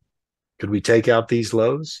happens, could we take out these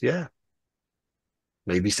lows? Yeah.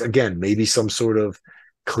 Maybe some sort of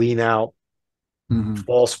clean out,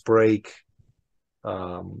 false break,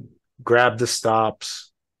 grab the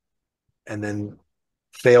stops, and then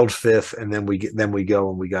failed fifth, and then we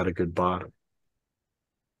go and we got a good bottom.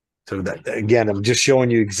 So that, again, I'm just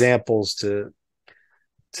showing you examples to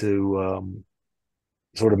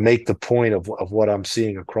sort of make the point of what I'm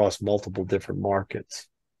seeing across multiple different markets.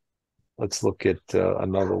 Let's look at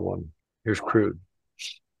another one. Here's crude.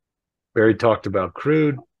 Barry talked about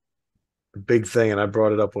crude. The big thing, and I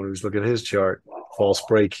brought it up when he was looking at his chart, false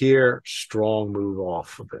break here, strong move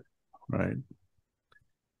off of it. Right.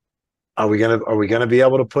 Are we gonna be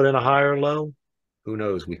able to put in a higher low? Who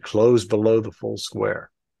knows? We closed below the full square.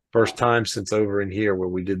 First time since over in here where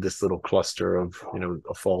we did this little cluster of,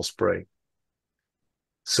 a false break.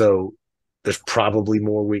 So there's probably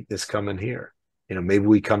more weakness coming here. Maybe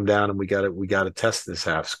we come down and we got to test this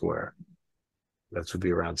half square. That would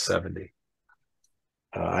be around 70.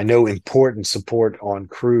 I know important support on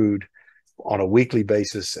crude on a weekly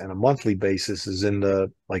basis and a monthly basis is in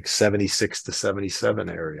the 76 to 77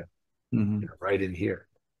 area, right in here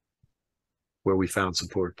where we found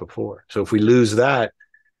support before. So if we lose that,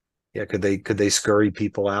 yeah, could they scurry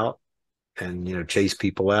people out and, chase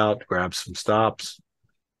people out, grab some stops?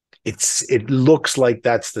 It looks like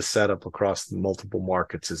that's the setup across the multiple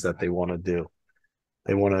markets is that they want to do.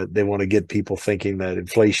 They want to get people thinking that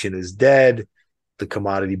inflation is dead, the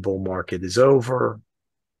commodity bull market is over.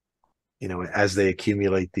 As they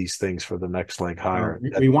accumulate these things for the next leg higher.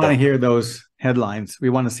 We want to hear those headlines.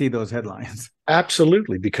 We want to see those headlines.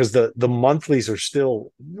 Absolutely, because the monthlies are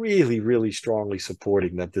still really, really strongly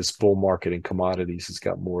supporting that this bull market in commodities has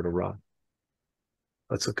got more to run.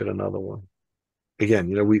 Let's look at another one.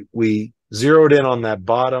 Again, we zeroed in on that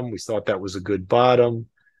bottom. We thought that was a good bottom.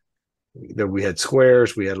 We had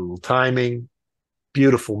squares. We had a little timing.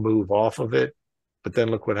 Beautiful move off of it. But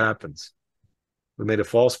then look what happens. We made a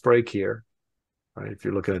false break here, right? If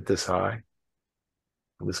you're looking at this high,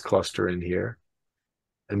 this cluster in here,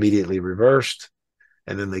 immediately reversed.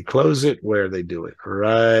 And then they close it where they do it,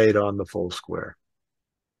 right on the full square.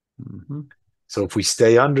 Mm-hmm. So if we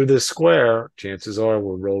stay under this square, chances are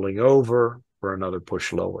we're rolling over for another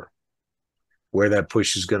push lower. Where that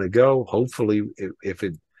push is going to go, hopefully, if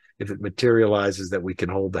it materializes that we can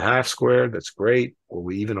hold the half square, that's great. Or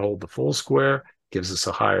we even hold the full square, gives us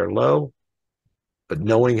a higher low. But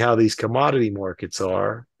knowing how these commodity markets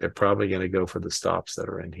are, they're probably going to go for the stops that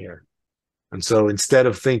are in here. And so instead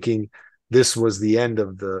of thinking this was the end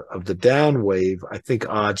of the down wave, I think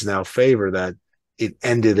odds now favor that it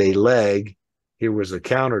ended a leg. Here was a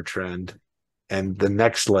counter trend, and the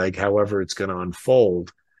next leg, however it's going to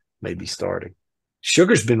unfold, may be starting.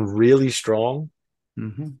 Sugar's been really strong.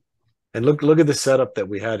 Mm-hmm. And look at the setup that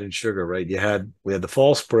we had in sugar, right? We had the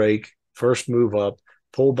false break, first move up,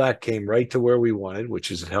 pullback came right to where we wanted,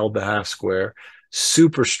 which is it held the half square.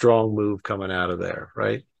 Super strong move coming out of there,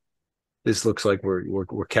 right? This looks like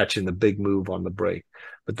we're catching the big move on the break.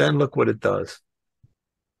 But then look what it does.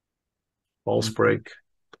 False break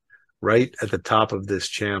right at the top of this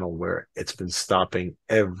channel where it's been stopping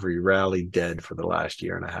every rally dead for the last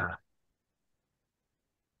year and a half.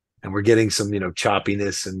 And we're getting some,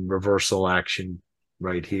 choppiness and reversal action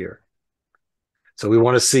right here. So we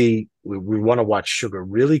want to see, we want to watch sugar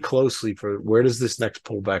really closely for where does this next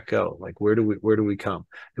pullback go? Like where do we come?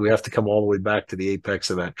 Do we have to come all the way back to the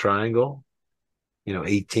apex of that triangle?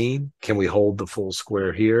 18. Can we hold the full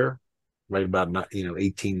square here? Right about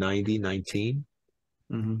 1890, 19.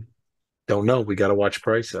 Mm-hmm. Don't know. We got to watch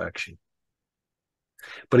price action.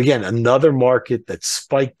 But again, another market that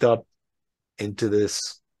spiked up into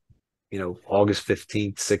this, August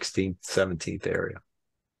 15th, 16th, 17th area.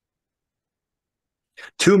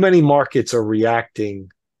 Too many markets are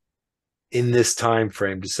reacting in this time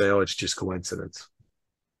frame to say, oh, it's just coincidence.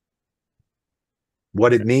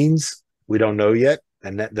 What it means, we don't know yet.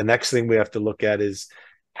 And the next thing we have to look at is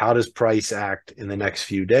how does price act in the next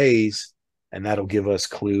few days? And that'll give us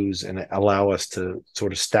clues and allow us to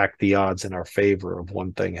sort of stack the odds in our favor of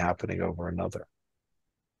one thing happening over another.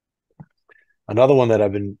 Another one that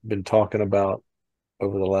I've been talking about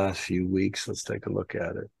over the last few weeks, let's take a look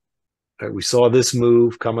at it. Right, we saw this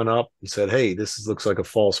move coming up and said, hey, looks like a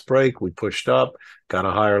false break. We pushed up, got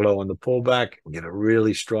a higher low on the pullback, we get a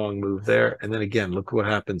really strong move there. And then again, look what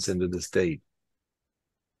happens into this date.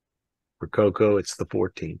 For cocoa, it's the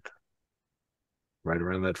 14th. Right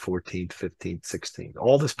around that 14th, 15th, 16th.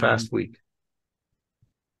 All this past week.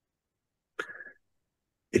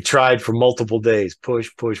 It tried for multiple days, push,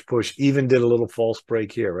 push, push, even did a little false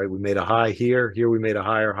break here, right? We made a high here. Here we made a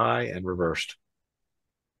higher high and reversed.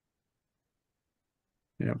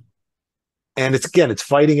 Yeah. And it's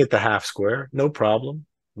fighting at the half square. No problem.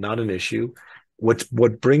 Not an issue. What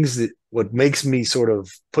makes me sort of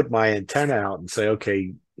put my antenna out and say,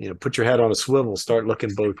 okay, put your head on a swivel, start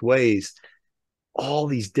looking both ways. All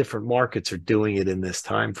these different markets are doing it in this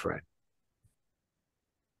time frame.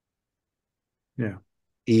 Yeah.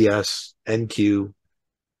 ES, NQ,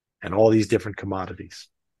 and all these different commodities.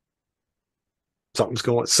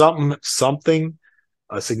 Something,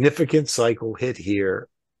 a significant cycle hit here.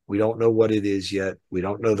 We don't know what it is yet. We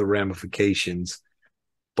don't know the ramifications,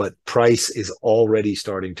 but price is already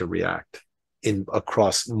starting to react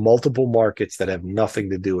across multiple markets that have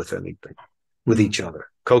nothing to do with anything, with each other.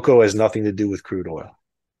 Cocoa has nothing to do with crude oil.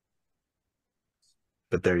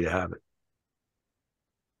 But there you have it.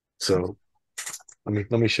 So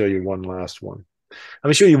let me show you one last one. Let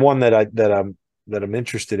me show you one that I'm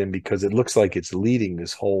interested in because it looks like it's leading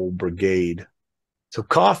this whole brigade. So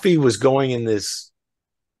coffee was going in this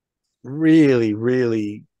really,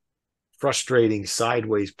 really frustrating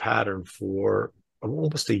sideways pattern for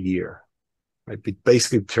almost a year, right?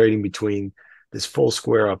 Basically trading between this full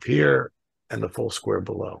square up here and the full square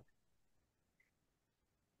below.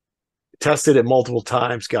 Tested it multiple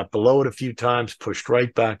times, got below it a few times, pushed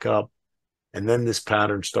right back up, and then this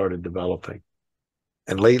pattern started developing.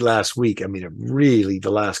 And late last week, I mean, it really,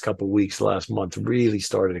 the last couple of weeks, last month, really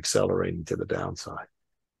started accelerating to the downside.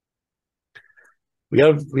 We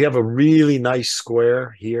have a really nice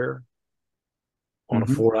square here on a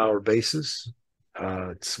 4-hour basis.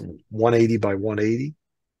 It's 180 by 180.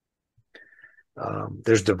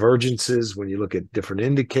 There's divergences when you look at different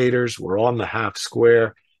indicators. We're on the half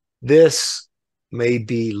square. This may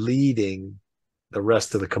be leading the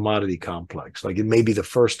rest of the commodity complex. Like it may be the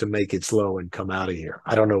first to make its low and come out of here.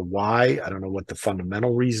 I don't know why. I don't know what the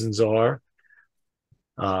fundamental reasons are.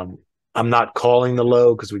 I'm not calling the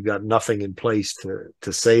low because we've got nothing in place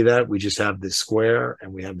to say that. We just have this square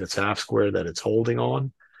and we have this half square that it's holding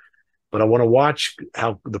on. But I want to watch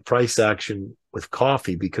how the price action with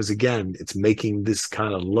coffee, because again, it's making this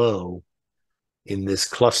kind of low in this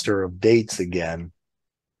cluster of dates again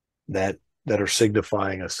that are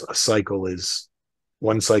signifying a cycle is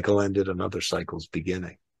one cycle ended, another cycle's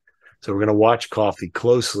beginning. So we're going to watch coffee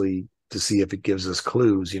closely to see if it gives us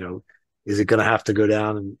clues. You know, is it going to have to go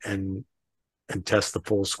down and test the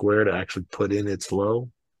full square to actually put in its low?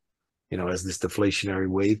 You know, as this deflationary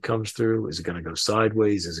wave comes through, is it going to go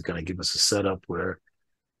sideways? Is it going to give us a setup where,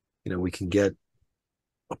 you know, we can get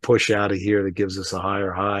a push out of here that gives us a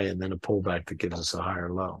higher high and then a pullback that gives us a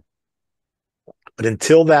higher low? But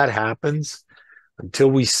until that happens, until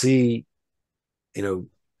we see, you know,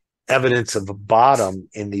 evidence of a bottom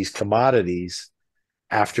in these commodities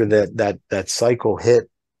after that cycle hit,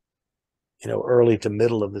 you know, early to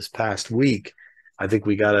middle of this past week, I think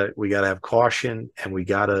we gotta have caution, and we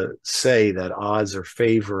gotta say that odds are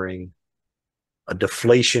favoring a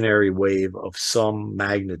deflationary wave of some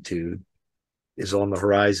magnitude is on the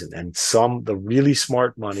horizon, and the really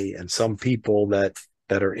smart money and some people that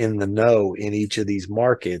are in the know in each of these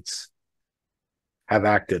markets have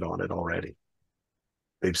acted on it already.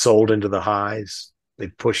 They've sold into the highs.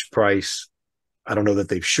 They've pushed price. I don't know that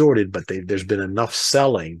they've shorted, but there's been enough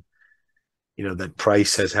selling, you know, that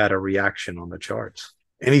price has had a reaction on the charts.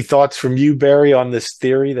 Any thoughts from you, Barry, on this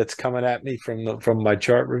theory that's coming at me from my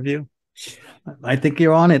chart review? I think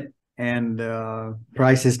you're on it, and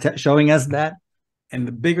price is showing us that. And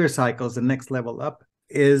the bigger cycles, the next level up,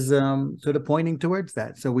 is sort of pointing towards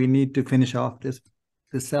that. So we need to finish off this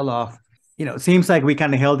sell-off. You know, it seems like we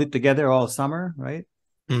kind of held it together all summer, right?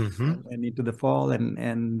 And into the fall,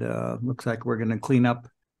 and looks like we're going to clean up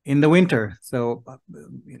in the winter. So,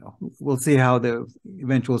 you know, we'll see how the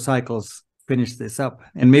eventual cycles finish this up.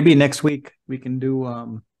 And maybe next week we can do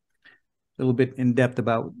a little bit in depth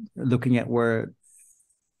about looking at where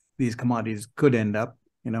these commodities could end up,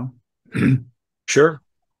 you know. Sure.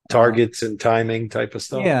 Targets and timing type of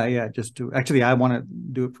stuff. Yeah. Just to actually, I want to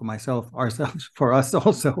do it for ourselves, for us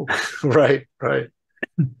also. Right.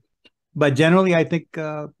 But generally, I think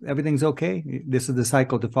everything's okay. This is the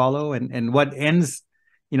cycle to follow, and what ends,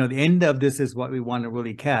 you know, the end of this is what we want to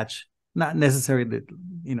really catch. Not necessarily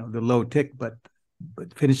the low tick, but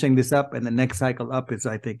finishing this up and the next cycle up is,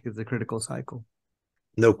 I think, is the critical cycle.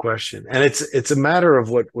 No question. And it's a matter of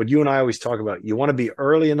what you and I always talk about. You want to be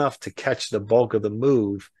early enough to catch the bulk of the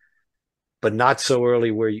move, but not so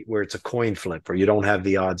early where it's a coin flip or you don't have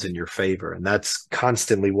the odds in your favor. And that's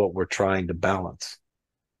constantly what we're trying to balance.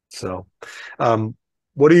 So,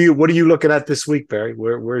 what are you looking at this week, Barry?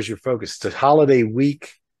 Where's your focus? It's a holiday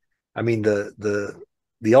week. I mean, the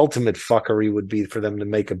ultimate fuckery would be for them to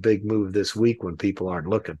make a big move this week when people aren't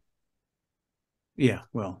looking. Yeah,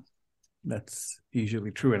 well, that's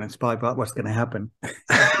usually true, and it's probably what's going to happen.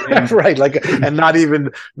 Right, like, and not even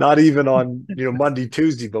on, you know, Monday,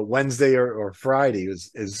 Tuesday, but Wednesday or Friday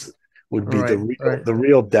would be the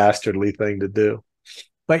real dastardly thing to do.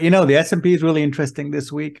 But, you know, the S&P is really interesting this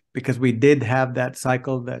week because we did have that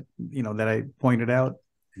cycle that, you know, that I pointed out.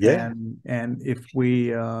 Yeah. And if we,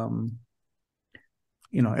 you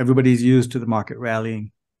know, everybody's used to the market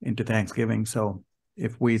rallying into Thanksgiving. So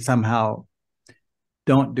if we somehow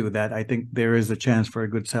don't do that, I think there is a chance for a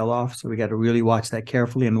good sell-off. So we got to really watch that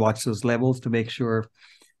carefully and watch those levels to make sure,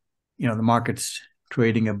 you know, the market's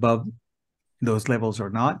trading above those levels or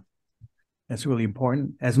not. That's really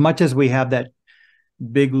important. As much as we have that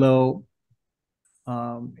big low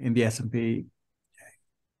in the S&P,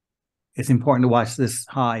 it's important to watch this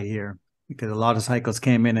high here because a lot of cycles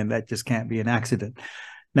came in and that just can't be an accident.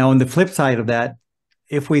 Now, on the flip side of that,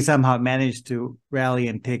 if we somehow manage to rally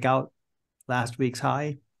and take out last week's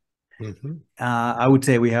high, I would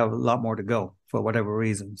say we have a lot more to go for whatever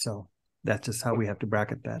reason. So that's just how we have to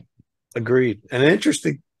bracket that. Agreed. And an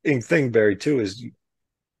interesting thing, Barry, too, is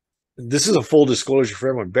this is a full disclosure for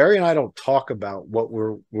everyone. Barry and I don't talk about what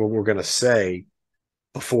we're going to say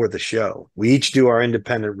before the show. We each do our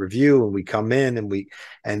independent review and we come in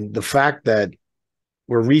and the fact that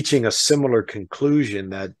we're reaching a similar conclusion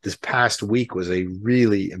that this past week was a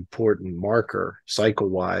really important marker cycle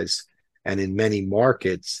wise, and in many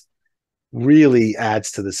markets really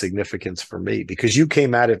adds to the significance for me, because you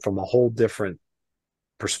came at it from a whole different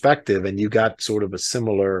perspective and you got sort of a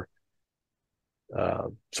similar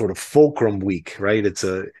sort of fulcrum week, right?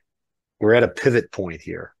 We're at a pivot point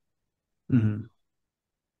here. Mm-hmm.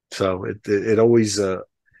 So it always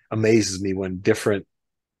amazes me when different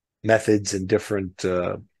methods and different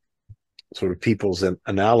sort of people's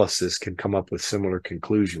analysis can come up with similar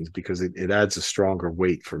conclusions, because it adds a stronger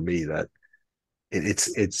weight for me that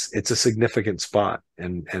it's a significant spot,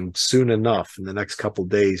 and soon enough in the next couple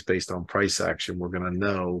of days, based on price action, we're going to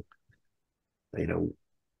know,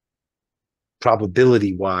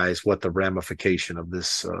 probability wise, what the ramification of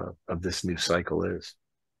this new cycle is.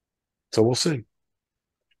 So we'll see.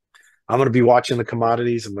 I'm going to be watching the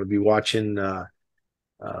commodities. I'm going to be watching the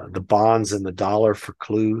bonds and the dollar for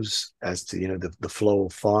clues as to the flow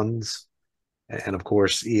of funds, and of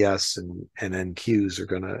course ES and NQs are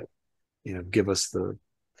going to give us the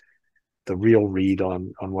real read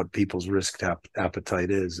on what people's risk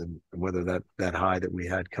appetite is, and whether that high that we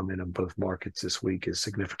had come in both markets this week is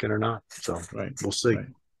significant or not. So we'll see. Right.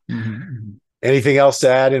 Mm-hmm. Anything else to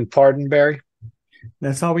add in Pardon, Barry?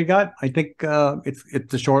 That's all we got. I think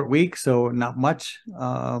it's a short week, so not much,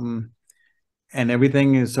 and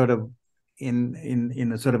everything is sort of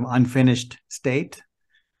in a sort of unfinished state.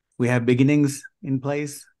 We have beginnings in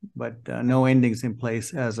place, but no endings in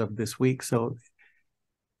place as of this week. So,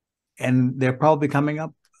 and they're probably coming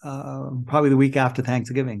up probably the week after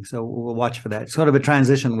Thanksgiving. So we'll watch for that. Sort of a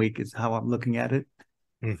transition week is how I'm looking at it.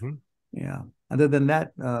 Mm-hmm. Yeah. Other than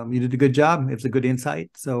that, you did a good job. It's a good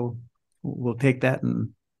insight. So we'll take that and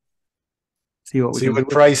see what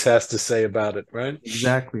price has to say about it, right?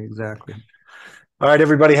 Exactly. All right,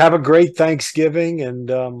 everybody, have a great Thanksgiving, and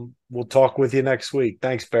we'll talk with you next week.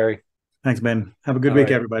 Thanks, Barry. Thanks, Ben. Have a good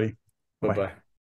week, everybody. Bye-bye.